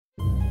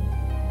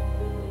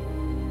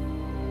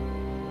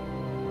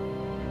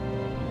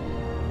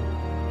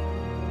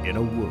In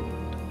a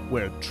world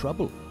where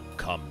trouble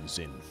comes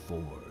in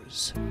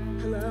fours.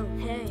 Hello.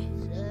 Hey.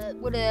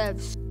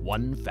 Whatevs.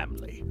 One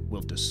family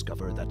will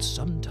discover that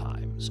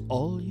sometimes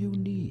all you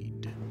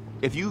need...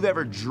 If you've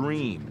ever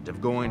dreamed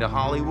of going to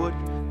Hollywood...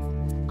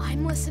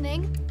 I'm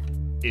listening.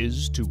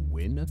 ...is to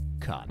win a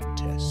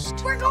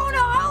contest. We're going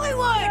to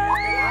Hollywood!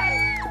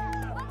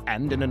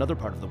 And in another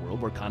part of the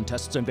world where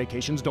contests and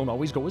vacations don't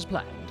always go as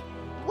planned.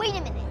 Wait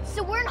a minute,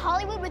 so we're in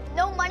Hollywood with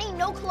no money,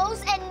 no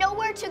clothes, and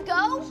nowhere to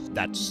go?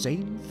 That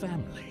same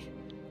family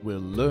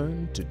will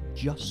learn to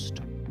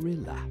just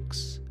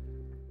relax.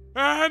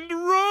 And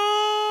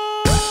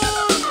roll!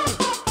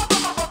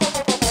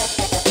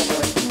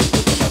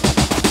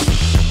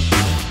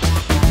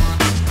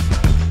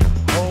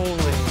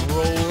 Holy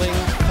rolling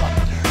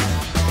thunder.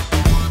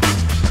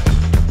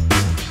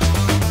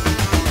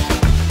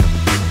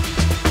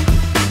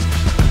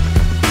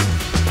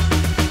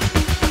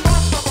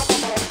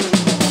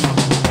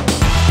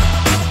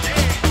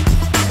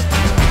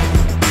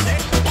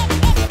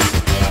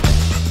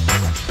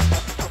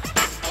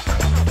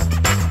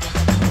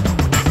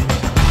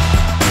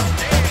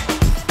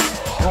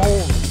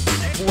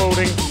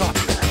 Floating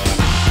thunder.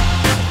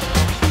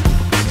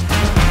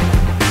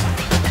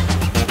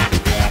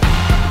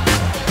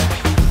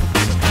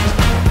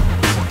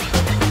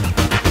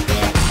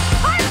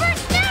 Harpers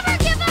never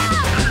give up!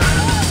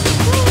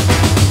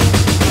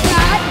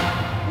 That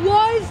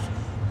was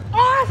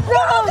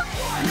awesome!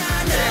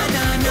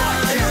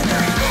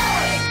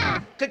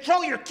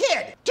 Control your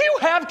kid! Do you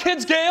have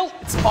kids, Gail?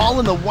 It's all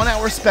in the 1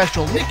 hour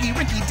special, Nicky,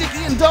 Ricky,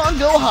 Dicky, and Dog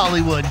Go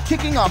Hollywood,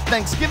 kicking off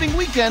Thanksgiving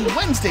weekend,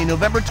 Wednesday,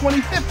 November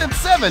 25th at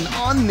 7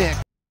 on Nick.